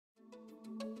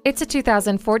It's a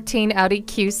 2014 Audi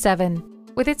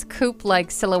Q7. With its coupe-like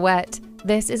silhouette,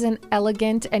 this is an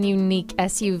elegant and unique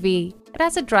SUV. It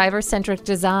has a driver-centric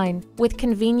design, with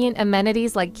convenient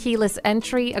amenities like keyless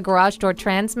entry, a garage door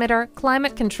transmitter,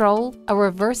 climate control, a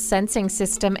reverse sensing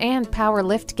system, and power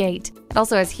liftgate. It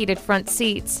also has heated front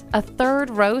seats, a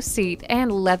third-row seat,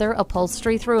 and leather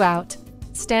upholstery throughout.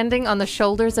 Standing on the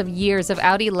shoulders of years of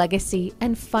Audi legacy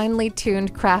and finely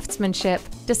tuned craftsmanship,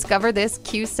 discover this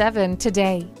Q7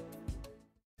 today.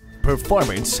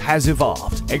 Performance has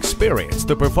evolved. Experience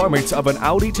the performance of an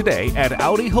Audi today at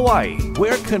Audi Hawaii.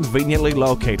 We're conveniently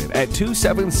located at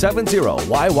 2770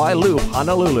 Waiwai Loop,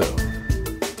 Honolulu.